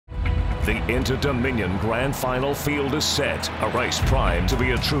The Inter-Dominion Grand Final field is set, a race primed to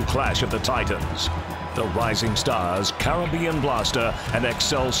be a true clash of the Titans. The rising stars, Caribbean Blaster and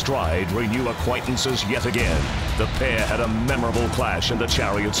Excel Stride, renew acquaintances yet again. The pair had a memorable clash in the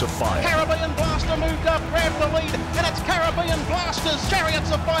Chariots of Fire. Caribbean Blaster moved up, grabbed the lead, and it's Caribbean Blaster's Chariots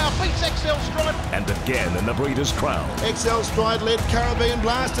of Fire beats Excel Stride. And again in the Breeders' Crown. Excel Stride led, Caribbean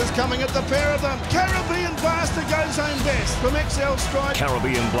Blaster's coming at the pair of them. Caribbean Blaster goes home best from Excel Stride.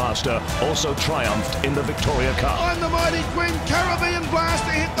 Caribbean Blaster also triumphed in the Victoria Cup. On the mighty Queen, Caribbean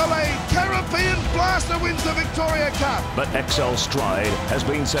Blaster hit the lead. Caribbean Blaster wins the Victoria Cup. But Excel Stride has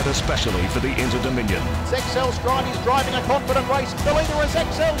been set especially for the Inter-Dominion. Excel Stride is driving a confident race. The leader is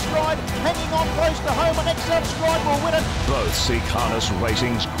Excel Stride, hanging on close to home, and Excel Stride will win it. Both seek harness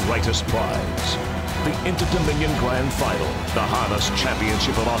racing's greatest prize. The Inter-Dominion Grand Final, the Harness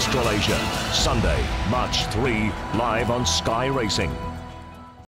Championship of Australasia. Sunday, March 3, live on Sky Racing.